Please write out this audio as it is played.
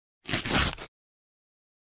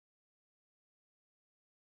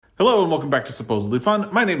Hello and welcome back to Supposedly Fun.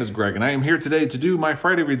 My name is Greg and I am here today to do my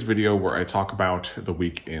Friday Reads video where I talk about the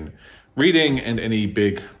week in reading and any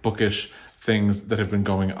big bookish things that have been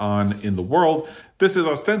going on in the world. This has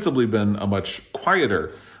ostensibly been a much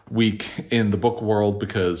quieter week in the book world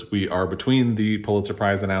because we are between the Pulitzer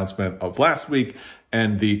Prize announcement of last week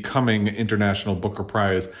and the coming International Booker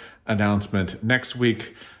Prize announcement next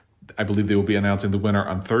week. I believe they will be announcing the winner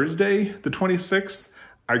on Thursday, the 26th.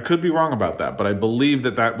 I could be wrong about that, but I believe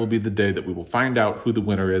that that will be the day that we will find out who the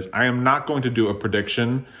winner is. I am not going to do a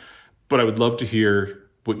prediction, but I would love to hear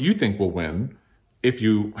what you think will win. If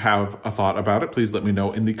you have a thought about it, please let me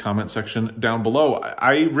know in the comment section down below.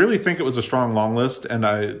 I really think it was a strong long list, and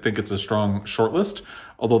I think it's a strong short list,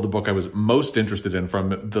 although the book I was most interested in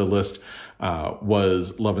from the list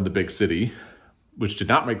was Love in the Big City, which did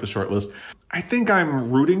not make the short list. I think I'm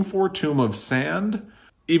rooting for Tomb of Sand.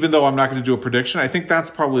 Even though I'm not going to do a prediction, I think that's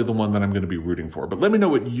probably the one that I'm going to be rooting for. But let me know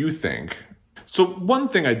what you think. So one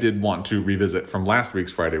thing I did want to revisit from last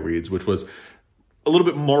week's Friday Reads, which was a little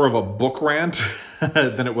bit more of a book rant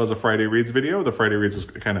than it was a Friday Reads video. The Friday Reads was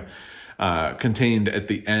kind of contained at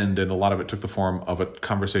the end, and a lot of it took the form of a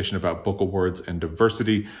conversation about book awards and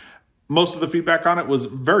diversity. Most of the feedback on it was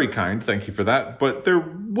very kind. Thank you for that. But there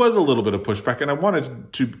was a little bit of pushback, and I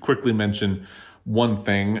wanted to quickly mention one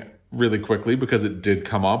thing really quickly because it did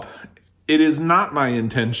come up. It is not my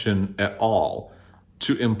intention at all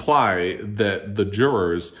to imply that the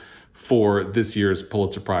jurors for this year's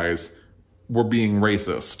Pulitzer Prize were being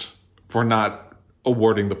racist for not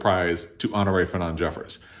awarding the prize to Honoré Fanon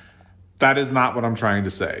Jeffers. That is not what I'm trying to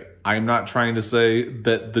say. I'm not trying to say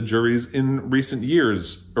that the juries in recent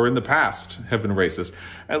years or in the past have been racist.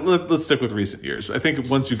 And let's stick with recent years. I think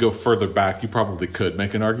once you go further back, you probably could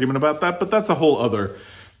make an argument about that, but that's a whole other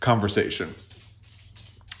conversation.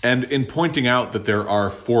 And in pointing out that there are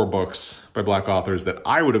 4 books by Black authors that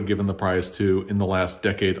I would have given the prize to in the last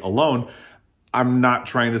decade alone, I'm not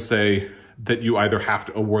trying to say that you either have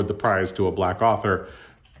to award the prize to a Black author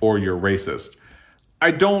or you're racist. I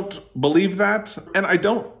don't believe that, and I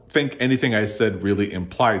don't think anything I said really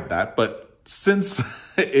implied that, but since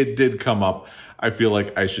it did come up, I feel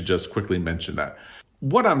like I should just quickly mention that.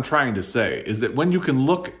 What I'm trying to say is that when you can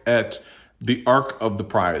look at the arc of the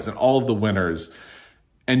prize and all of the winners,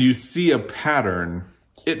 and you see a pattern,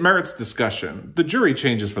 it merits discussion. The jury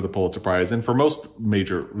changes for the Pulitzer Prize and for most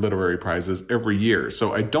major literary prizes every year.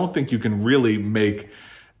 So I don't think you can really make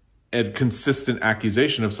a consistent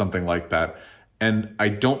accusation of something like that. And I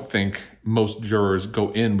don't think most jurors go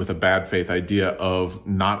in with a bad faith idea of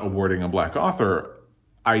not awarding a Black author.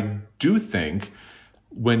 I do think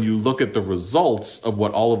when you look at the results of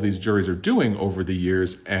what all of these juries are doing over the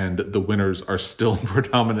years, and the winners are still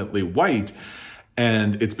predominantly white,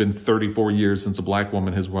 and it's been 34 years since a Black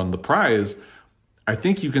woman has won the prize, I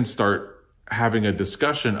think you can start having a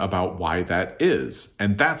discussion about why that is.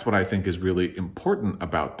 And that's what I think is really important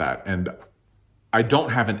about that. And I don't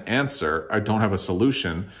have an answer. I don't have a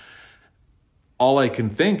solution. All I can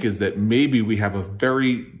think is that maybe we have a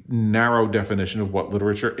very narrow definition of what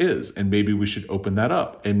literature is, and maybe we should open that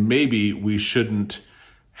up, and maybe we shouldn't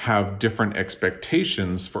have different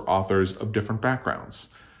expectations for authors of different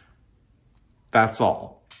backgrounds. That's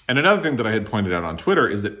all. And another thing that I had pointed out on Twitter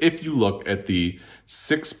is that if you look at the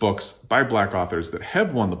 6 books by Black authors that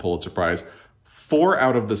have won the Pulitzer Prize, 4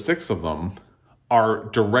 out of the 6 of them are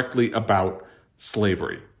directly about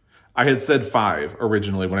slavery. I had said 5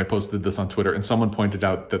 originally when I posted this on Twitter, and someone pointed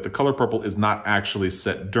out that The Color Purple is not actually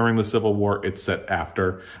set during the Civil War, it's set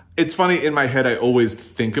after. It's funny, in my head, I always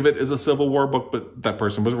think of it as a Civil War book, but that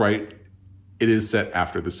person was right. It is set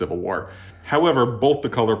after the Civil War. However, both The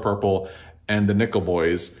Color Purple and The Nickel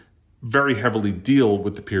Boys very heavily deal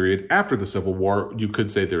with the period after the Civil War. You could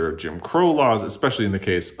say there are Jim Crow laws, especially in the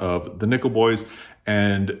case of The Nickel Boys,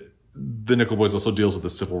 and The Nickel Boys also deals with the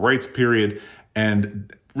civil rights period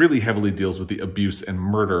and really heavily deals with the abuse and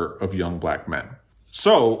murder of young Black men.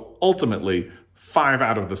 So ultimately, 5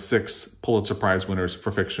 out of the 6 Pulitzer Prize winners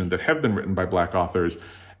for fiction that have been written by Black authors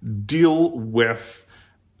deal with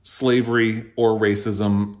slavery or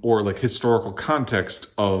racism or like historical context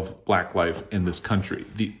of Black life in this country.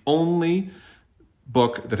 The only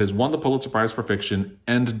book that has won the Pulitzer Prize for fiction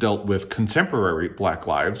and dealt with contemporary Black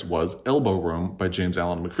lives was Elbow Room by James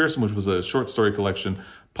Allen McPherson, which was a short story collection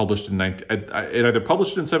published in it either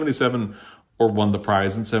published in 77 or won the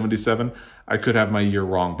prize in 77. I could have my year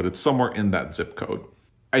wrong, but it's somewhere in that zip code.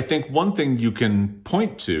 I think one thing you can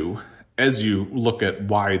point to as you look at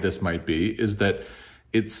why this might be is that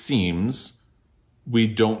it seems we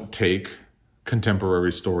don't take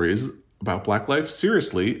contemporary stories about Black life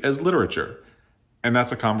seriously as literature. And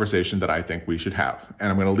that's a conversation that I think we should have. And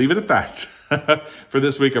I'm going to leave it at that. For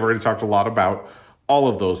this week, I've already talked a lot about all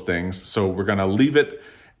of those things. So we're going to leave it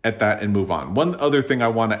at that and move on. One other thing I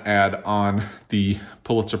want to add on the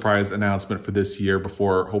Pulitzer Prize announcement for this year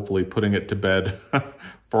before hopefully putting it to bed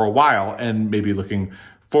for a while and maybe looking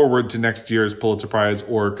forward to next year's Pulitzer Prize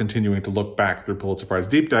or continuing to look back through Pulitzer Prize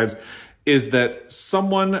deep dives is that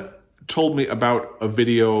someone told me about a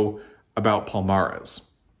video about Palmares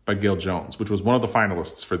by Gayl Jones, which was one of the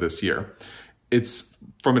finalists for this year. It's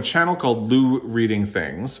from a channel called Lou Reading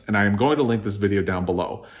Things, and I am going to link this video down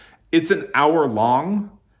below. It's an hour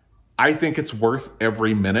long. I think it's worth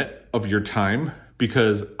every minute of your time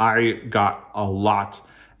because I got a lot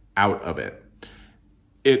out of it.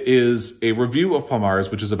 It is a review of Palmares,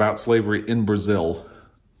 which is about slavery in Brazil,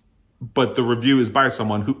 but the review is by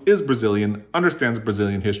someone who is Brazilian, understands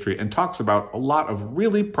Brazilian history, and talks about a lot of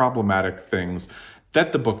really problematic things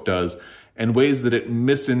that the book does and ways that it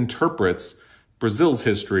misinterprets Brazil's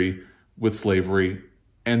history with slavery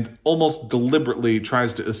and almost deliberately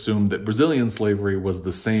tries to assume that Brazilian slavery was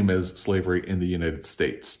the same as slavery in the United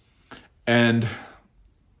States. And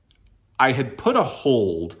I had put a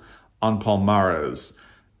hold on Palmares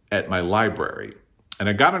at my library, and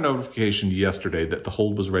I got a notification yesterday that the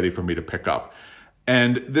hold was ready for me to pick up.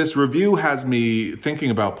 And this review has me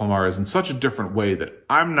thinking about Palmares in such a different way that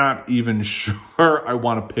I'm not even sure I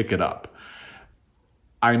want to pick it up.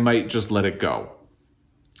 I might just let it go.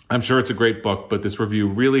 I'm sure it's a great book, but this review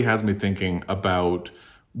really has me thinking about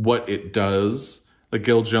what it does. Like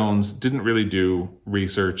Gayl Jones didn't really do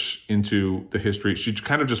research into the history. She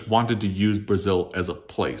kind of just wanted to use Brazil as a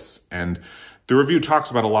place. And the review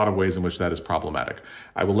talks about a lot of ways in which that is problematic.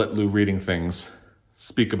 I will let Lou Reading Things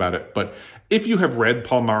speak about it. But if you have read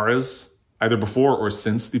Palmares, either before or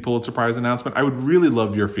since the Pulitzer Prize announcement, I would really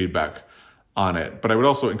love your feedback on it. But I would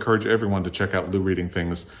also encourage everyone to check out Lou Reading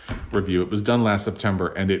Things review. It was done last September,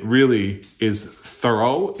 and it really is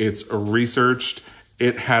thorough. It's researched.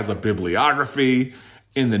 It has a bibliography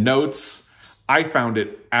in the notes. I found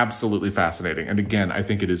it absolutely fascinating. And again, I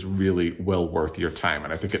think it is really well worth your time.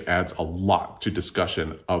 And I think it adds a lot to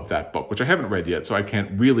discussion of that book, which I haven't read yet, so I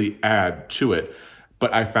can't really add to it.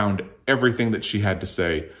 But I found everything that she had to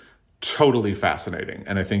say totally fascinating.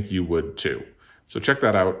 And I think you would too. So check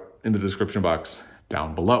that out in the description box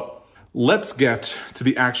down below. Let's get to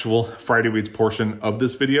the actual Friday Reads portion of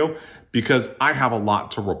this video because I have a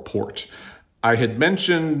lot to report. I had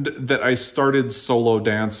mentioned that I started Solo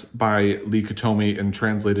Dance by Lee Kotomi and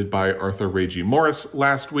translated by Arthur Reiji Morris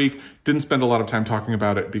last week. Didn't spend a lot of time talking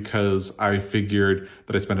about it because I figured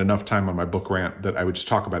that I spent enough time on my book rant that I would just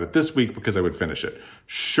talk about it this week because I would finish it.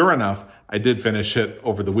 Sure enough, I did finish it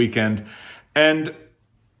over the weekend, and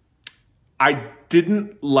I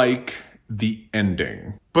didn't like the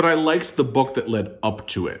ending, but I liked the book that led up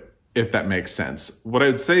to it, if that makes sense. What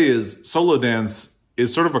I'd say is Solo Dance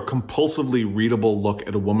is sort of a compulsively readable look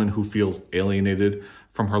at a woman who feels alienated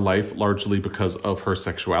from her life, largely because of her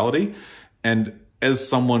sexuality. And as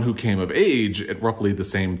someone who came of age at roughly the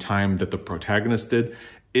same time that the protagonist did,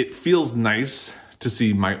 it feels nice to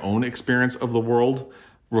see my own experience of the world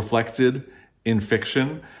reflected in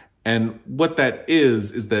fiction. And what that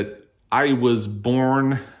is that I was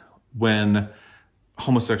born when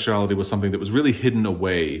homosexuality was something that was really hidden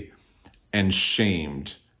away and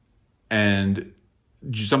shamed and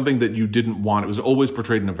something that you didn't want. It was always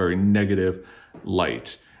portrayed in a very negative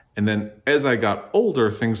light. And then as I got older,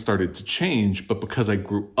 things started to change. But because I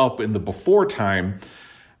grew up in the before time,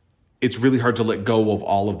 it's really hard to let go of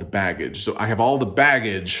all of the baggage. So I have all the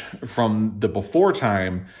baggage from the before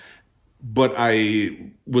time, but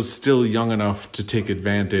I was still young enough to take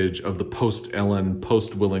advantage of the post-Ellen,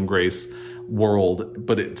 post-Will and Grace world,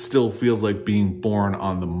 but it still feels like being born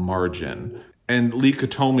on the margin. And Lee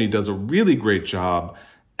Kotomi does a really great job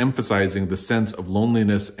emphasizing the sense of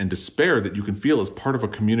loneliness and despair that you can feel as part of a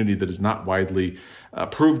community that is not widely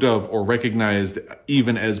approved of or recognized,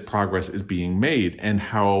 even as progress is being made, and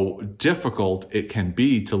how difficult it can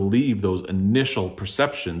be to leave those initial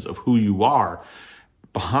perceptions of who you are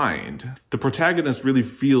behind. The protagonist really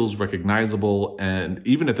feels recognizable, and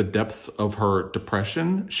even at the depths of her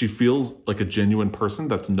depression, she feels like a genuine person.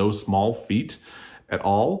 That's no small feat at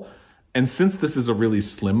all. And since this is a really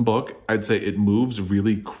slim book, I'd say it moves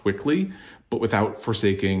really quickly, but without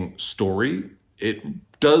forsaking story.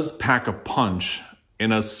 It does pack a punch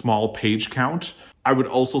in a small page count. I would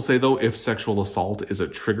also say, though, if sexual assault is a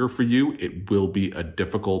trigger for you, it will be a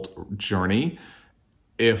difficult journey.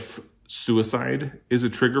 If suicide is a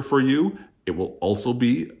trigger for you, it will also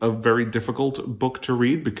be a very difficult book to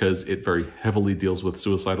read because it very heavily deals with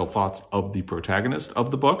suicidal thoughts of the protagonist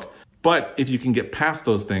of the book. But if you can get past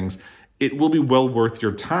those things, it will be well worth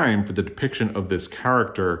your time for the depiction of this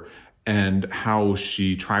character and how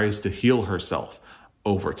she tries to heal herself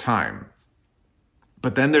over time.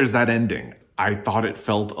 But then there's that ending. I thought it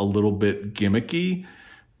felt a little bit gimmicky.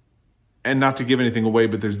 And not to give anything away,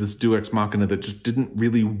 but there's this deus ex machina that just didn't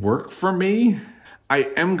really work for me.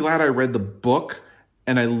 I am glad I read the book,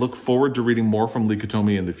 and I look forward to reading more from Lee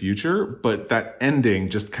Kotomi in the future, but that ending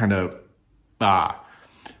just kind of,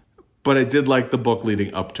 But I did like the book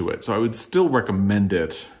leading up to it, so I would still recommend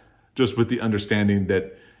it, just with the understanding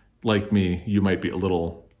that, like me, you might be a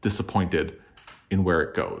little disappointed in where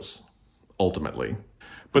it goes, ultimately.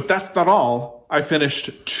 But that's not all. I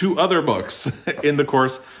finished 2 other books in the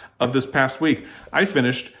course of this past week. I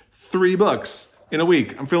finished 3 books in a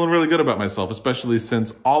week. I'm feeling really good about myself, especially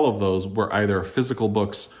since all of those were either physical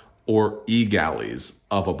books or e-galleys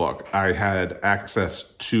of a book. I had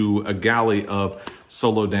access to a galley of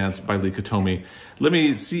Solo Dance by Lee Kotomi. Let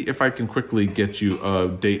me see if I can quickly get you a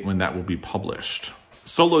date when that will be published.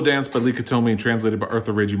 Solo Dance by Lee Kotomi, translated by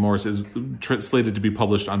Arthur Reiji Morris, is slated to be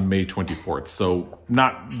published on May 24th, so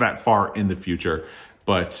not that far in the future,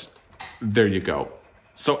 but there you go.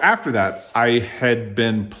 So after that, I had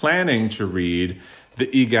been planning to read the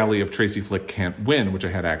e-galley of Tracy Flick Can't Win, which I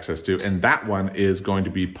had access to, and that one is going to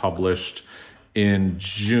be published in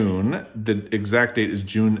June. The exact date is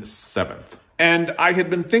June 7th. And I had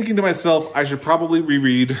been thinking to myself, I should probably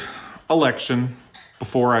reread Election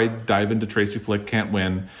before I dive into Tracy Flick Can't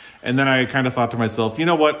Win. And then I kind of thought to myself, you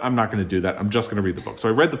know what? I'm not going to do that. I'm just going to read the book. So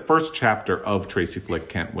I read the first chapter of Tracy Flick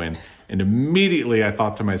Can't Win, and immediately I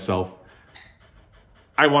thought to myself,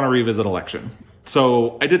 I want to revisit Election.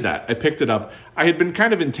 So I did that. I picked it up. I had been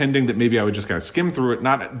kind of intending that maybe I would just kind of skim through it,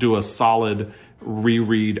 not do a solid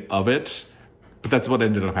reread of it. But that's what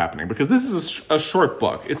ended up happening, because this is a short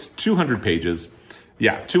book. It's 200 pages.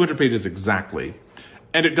 Yeah, 200 pages exactly.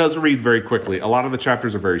 And it does read very quickly. A lot of the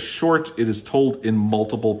chapters are very short. It is told in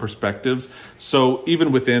multiple perspectives. So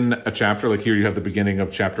even within a chapter, like here you have the beginning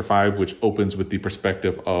of chapter 5, which opens with the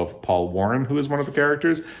perspective of Paul Warren, who is one of the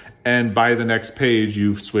characters. And by the next page,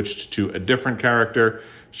 you've switched to a different character.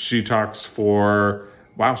 She talks for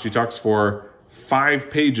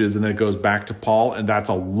 5 pages, and then it goes back to Paul, and that's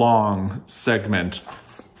a long segment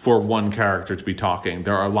for one character to be talking.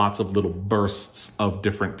 There are lots of little bursts of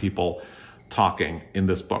different people talking in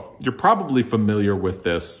this book. You're probably familiar with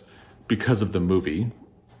this because of the movie.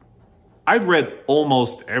 I've read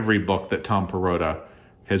almost every book that Tom Perrotta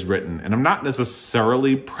has written, and I'm not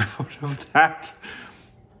necessarily proud of that,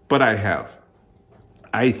 but I have.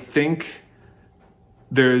 I think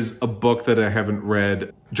there's a book that I haven't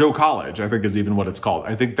read, Joe College, I think is even what it's called.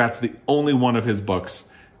 I think that's the only one of his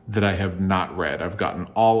books that I have not read. I've gotten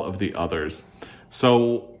all of the others.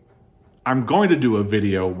 So I'm going to do a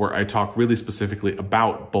video where I talk really specifically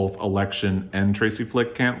about both Election and Tracy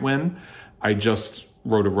Flick Can't Win. I just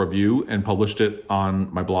wrote a review and published it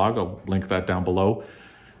on my blog. I'll link that down below.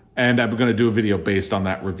 And I'm going to do a video based on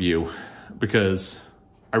that review because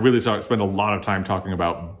I really spend a lot of time talking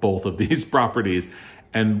about both of these properties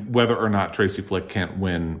and whether or not Tracy Flick Can't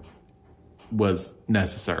Win was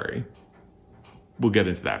necessary. We'll get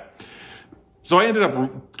into that. So I ended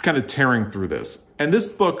up kind of tearing through this. And this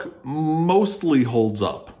book mostly holds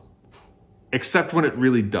up, except when it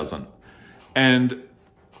really doesn't. And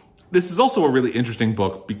this is also a really interesting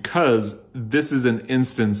book because this is an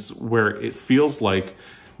instance where it feels like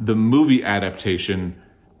the movie adaptation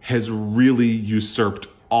has really usurped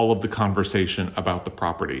all of the conversation about the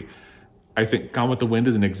property. I think Gone with the Wind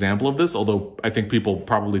is an example of this, although I think people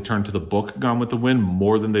probably turn to the book Gone with the Wind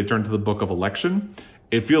more than they turn to the book of Election.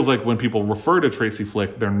 It feels like when people refer to Tracy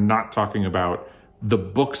Flick, they're not talking about the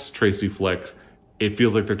book's Tracy Flick. It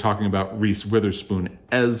feels like they're talking about Reese Witherspoon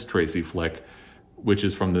as Tracy Flick, which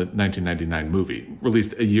is from the 1999 movie,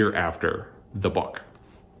 released a year after the book.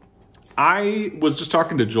 I was just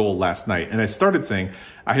talking to Joel last night, and I started saying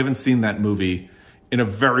I haven't seen that movie in a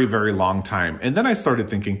very, very long time. And then I started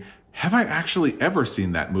thinking, have I actually ever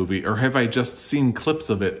seen that movie, or have I just seen clips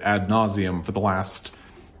of it ad nauseum for the last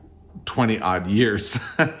 20 odd years?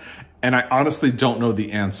 And I honestly don't know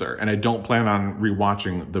the answer, and I don't plan on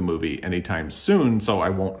rewatching the movie anytime soon, so I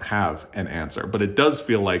won't have an answer. But it does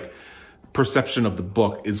feel like perception of the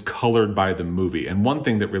book is colored by the movie. And one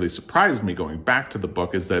thing that really surprised me going back to the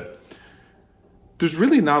book is that there's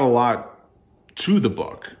really not a lot to the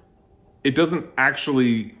book. It doesn't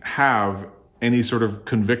actually have any sort of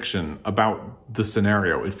conviction about the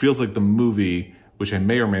scenario. It feels like the movie, which I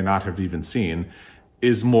may or may not have even seen,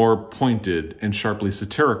 is more pointed and sharply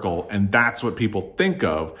satirical, and that's what people think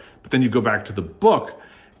of. But then you go back to the book,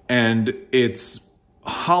 and it's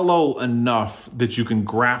hollow enough that you can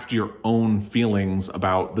graft your own feelings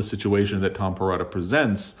about the situation that Tom Perrotta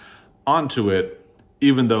presents onto it,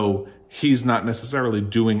 even though he's not necessarily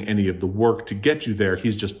doing any of the work to get you there.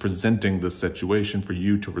 He's just presenting the situation for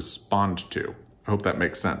you to respond to. I hope that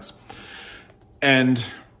makes sense. And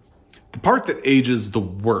the part that ages the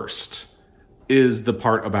worst is the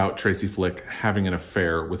part about Tracy Flick having an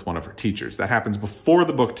affair with one of her teachers. That happens before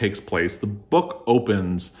the book takes place. The book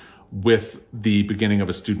opens with the beginning of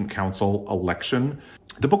a student council election.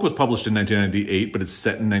 The book was published in 1998, but it's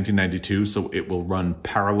set in 1992, so it will run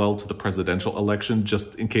parallel to the presidential election,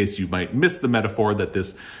 just in case you might miss the metaphor that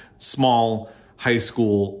this small high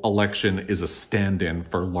school election is a stand-in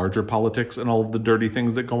for larger politics and all of the dirty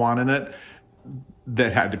things that go on in it.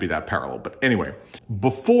 That had to be that parallel. But anyway,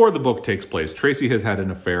 before the book takes place, Tracy has had an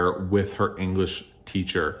affair with her English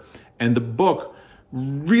teacher, and the book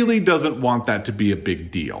really doesn't want that to be a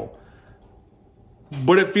big deal.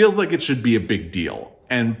 But it feels like it should be a big deal.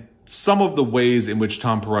 And some of the ways in which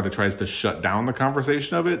Tom Perrotta tries to shut down the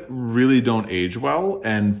conversation of it really don't age well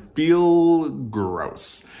and feel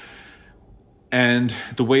gross. And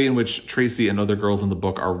the way in which Tracy and other girls in the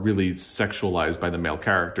book are really sexualized by the male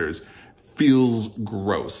characters feels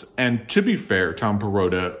gross. And to be fair, Tom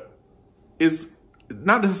Perrotta is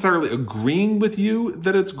not necessarily agreeing with you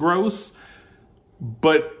that it's gross,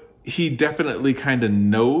 but he definitely kind of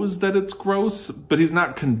knows that it's gross, but he's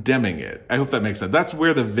not condemning it. I hope that makes sense. That's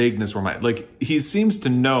where the vagueness reminds, like, he seems to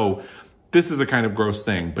know this is a kind of gross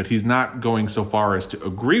thing, but he's not going so far as to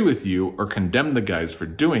agree with you or condemn the guys for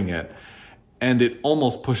doing it. And it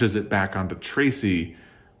almost pushes it back onto Tracy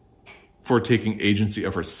for taking agency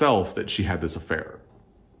of herself that she had this affair.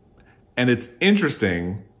 And it's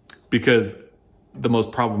interesting because the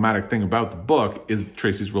most problematic thing about the book is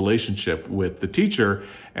Tracy's relationship with the teacher.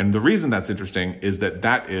 And the reason that's interesting is that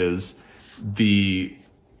that is the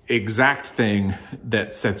exact thing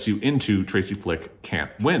that sets you into Tracy Flick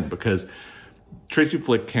Can't Win, because Tracy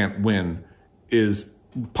Flick Can't Win is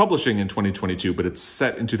publishing in 2022, but it's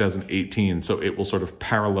set in 2018, so it will sort of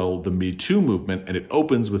parallel the Me Too movement, and it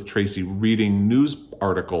opens with Tracy reading news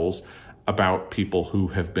articles about people who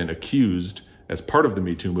have been accused as part of the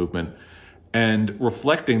Me Too movement, and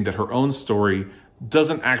reflecting that her own story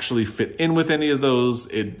doesn't actually fit in with any of those.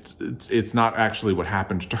 It's not actually what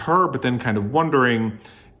happened to her, but then kind of wondering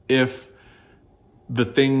if the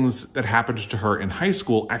things that happened to her in high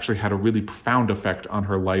school actually had a really profound effect on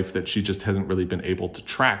her life that she just hasn't really been able to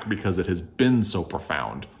track because it has been so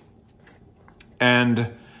profound.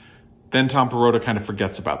 And then Tom Perrotta kind of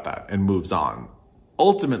forgets about that and moves on.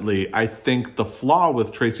 Ultimately, I think the flaw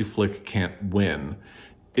with Tracy Flick Can't Win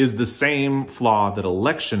is the same flaw that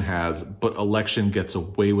Election has, but Election gets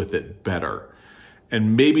away with it better.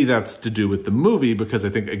 And maybe that's to do with the movie, because I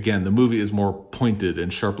think, again, the movie is more pointed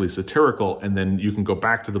and sharply satirical, and then you can go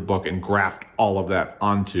back to the book and graft all of that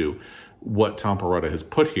onto what Tom Perrotta has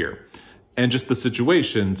put here. And just the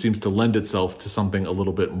situation seems to lend itself to something a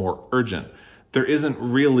little bit more urgent. There isn't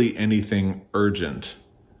really anything urgent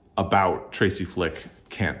about Tracy Flick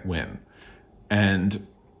Can't Win. And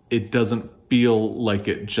it doesn't feel like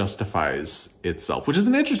it justifies itself, which is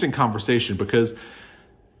an interesting conversation, because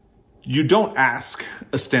you don't ask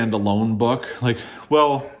a standalone book, like,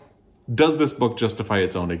 well, does this book justify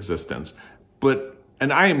its own existence? But,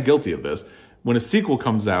 and I am guilty of this, when a sequel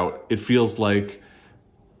comes out, it feels like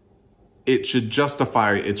it should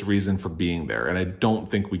justify its reason for being there. And I don't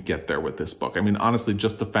think we get there with this book. I mean, honestly,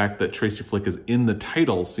 just the fact that Tracy Flick is in the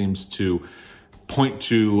title seems to point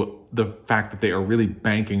to the fact that they are really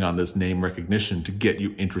banking on this name recognition to get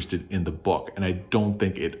you interested in the book. And I don't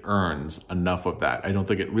think it earns enough of that. I don't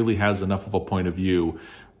think it really has enough of a point of view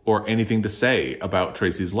or anything to say about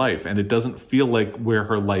Tracy's life. And it doesn't feel like where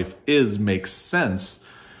her life is makes sense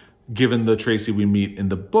given the Tracy we meet in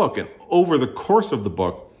the book. And over the course of the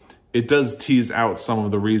book, it does tease out some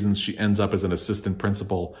of the reasons she ends up as an assistant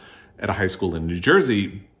principal at a high school in New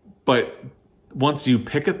Jersey. But once you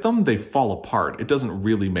pick at them, they fall apart. It doesn't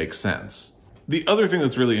really make sense. The other thing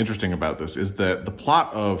that's really interesting about this is that the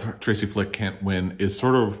plot of Tracy Flick Can't Win is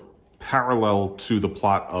sort of parallel to the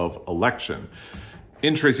plot of Election.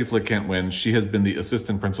 In Tracy Flick Can't Win, she has been the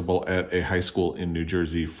assistant principal at a high school in New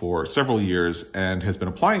Jersey for several years and has been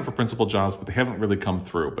applying for principal jobs, but they haven't really come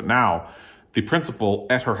through. But now the principal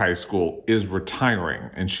at her high school is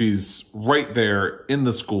retiring, and she's right there in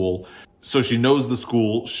the school. So she knows the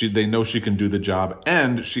school, they know she can do the job,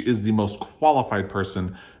 and she is the most qualified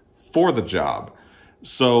person for the job.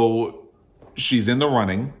 So she's in the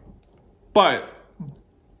running, but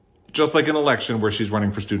just like an election where she's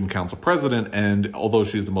running for student council president, and although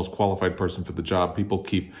she's the most qualified person for the job, people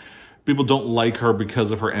keep People don't like her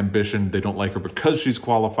because of her ambition. They don't like her because she's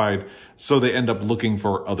qualified. So they end up looking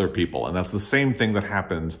for other people. And that's the same thing that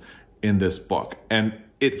happens in this book. And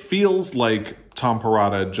it feels like Tom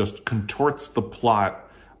Perrotta just contorts the plot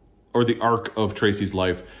or the arc of Tracy's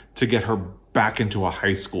life to get her back into a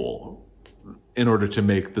high school in order to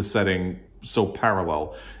make the setting so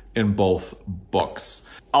parallel in both books.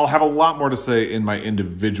 I'll have a lot more to say in my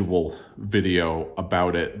individual video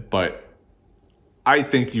about it, but I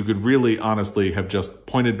think you could really honestly have just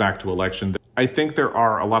pointed back to election. I think there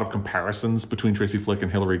are a lot of comparisons between Tracy Flick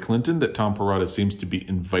and Hillary Clinton that Tom Perrotta seems to be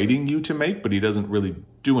inviting you to make, but he doesn't really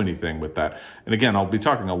do anything with that. And again, I'll be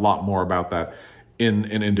talking a lot more about that in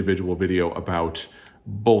an individual video about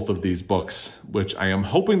both of these books, which I am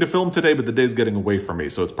hoping to film today, but the day's getting away from me,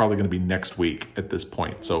 so it's probably going to be next week at this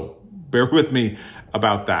point. So bear with me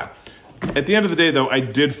about that. At the end of the day, though, I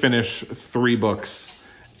did finish 3 books,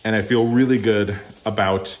 and I feel really good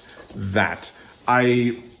about that.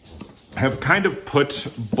 I have kind of put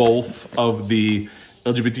both of the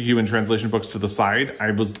LGBTQ and translation books to the side. I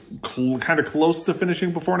was kind of close to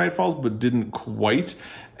finishing Before Night Falls, but didn't quite.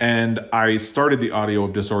 And I started the audio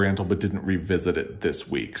of Disoriental, but didn't revisit it this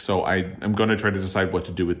week. So I'm going to try to decide what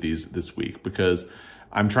to do with these this week, because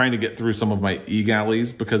I'm trying to get through some of my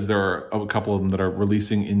e-galleys, because there are a couple of them that are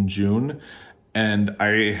releasing in June. And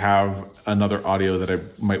I have another audio that I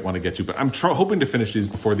might want to get to, but I'm hoping to finish these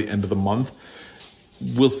before the end of the month.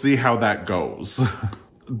 We'll see how that goes.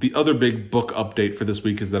 The other big book update for this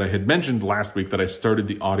week is that I had mentioned last week that I started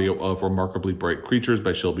the audio of Remarkably Bright Creatures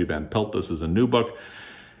by Shelby Van Pelt. This is a new book,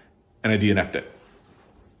 and I DNF'd it.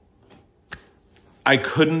 I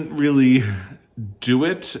couldn't really do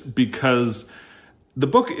it because the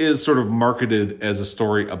book is sort of marketed as a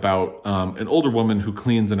story about an older woman who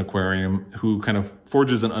cleans an aquarium, who kind of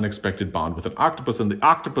forges an unexpected bond with an octopus, and the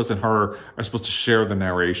octopus and her are supposed to share the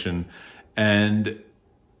narration. And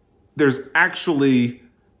there's actually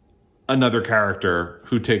another character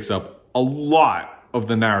who takes up a lot of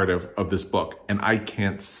the narrative of this book, and I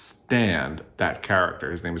can't stand that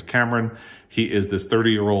character. His name is Cameron. He is this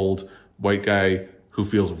 30-year-old white guy who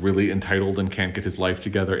feels really entitled and can't get his life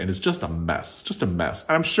together, and is just a mess, just a mess.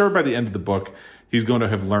 And I'm sure by the end of the book, he's going to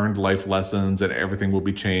have learned life lessons and everything will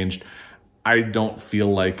be changed. I don't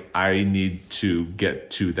feel like I need to get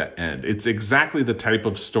to the end. It's exactly the type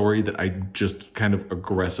of story that I just kind of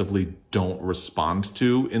aggressively don't respond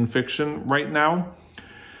to in fiction right now.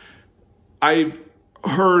 I've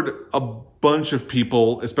heard a bunch of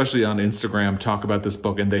people, especially on Instagram, talk about this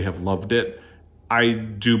book, and they have loved it. I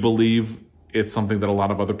do believe it's something that a lot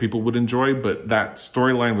of other people would enjoy, but that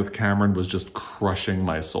storyline with Cameron was just crushing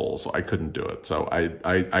my soul, so I couldn't do it. So I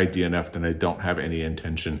DNF'd, and I don't have any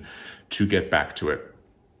intention to get back to it.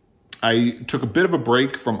 I took a bit of a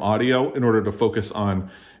break from audio in order to focus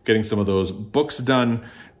on getting some of those books done,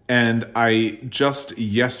 and I just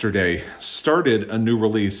yesterday started a new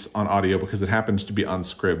release on audio because it happens to be on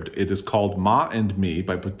Scribd. It is called Ma and Me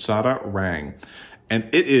by Putsata Reang, and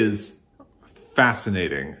it is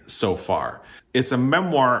fascinating so far. It's a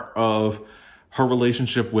memoir of her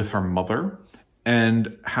relationship with her mother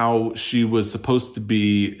and how she was supposed to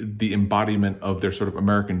be the embodiment of their sort of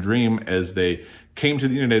American dream as they came to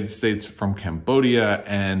the United States from Cambodia,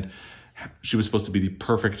 and she was supposed to be the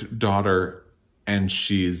perfect daughter, and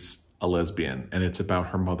she's a lesbian. And it's about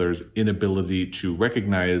her mother's inability to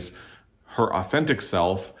recognize her authentic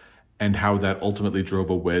self and how that ultimately drove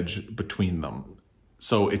a wedge between them.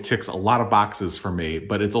 So it ticks a lot of boxes for me,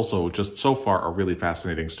 but it's also just so far a really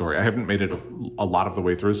fascinating story. I haven't made it a lot of the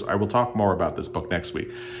way through, so I will talk more about this book next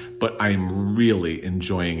week, but I'm really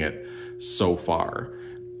enjoying it so far.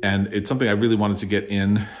 And it's something I really wanted to get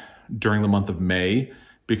in during the month of May,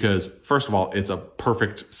 because first of all, it's a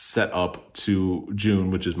perfect setup to June,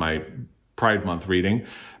 which is my Pride Month reading.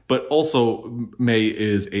 But also, May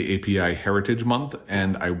is AAPI Heritage Month,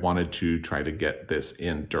 and I wanted to try to get this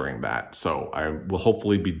in during that. So I will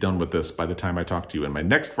hopefully be done with this by the time I talk to you in my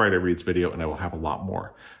next Friday Reads video, and I will have a lot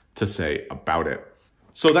more to say about it.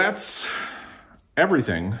 So that's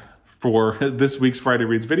everything for this week's Friday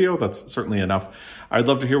Reads video. That's certainly enough. I'd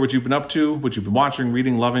love to hear what you've been up to, what you've been watching,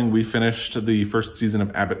 reading, loving. We finished the first season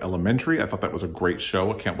of Abbott Elementary. I thought that was a great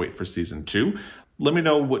show. I can't wait for season 2. Let me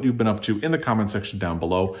know what you've been up to in the comment section down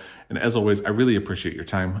below. And as always, I really appreciate your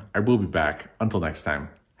time. I will be back. Until next time,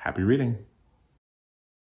 happy reading.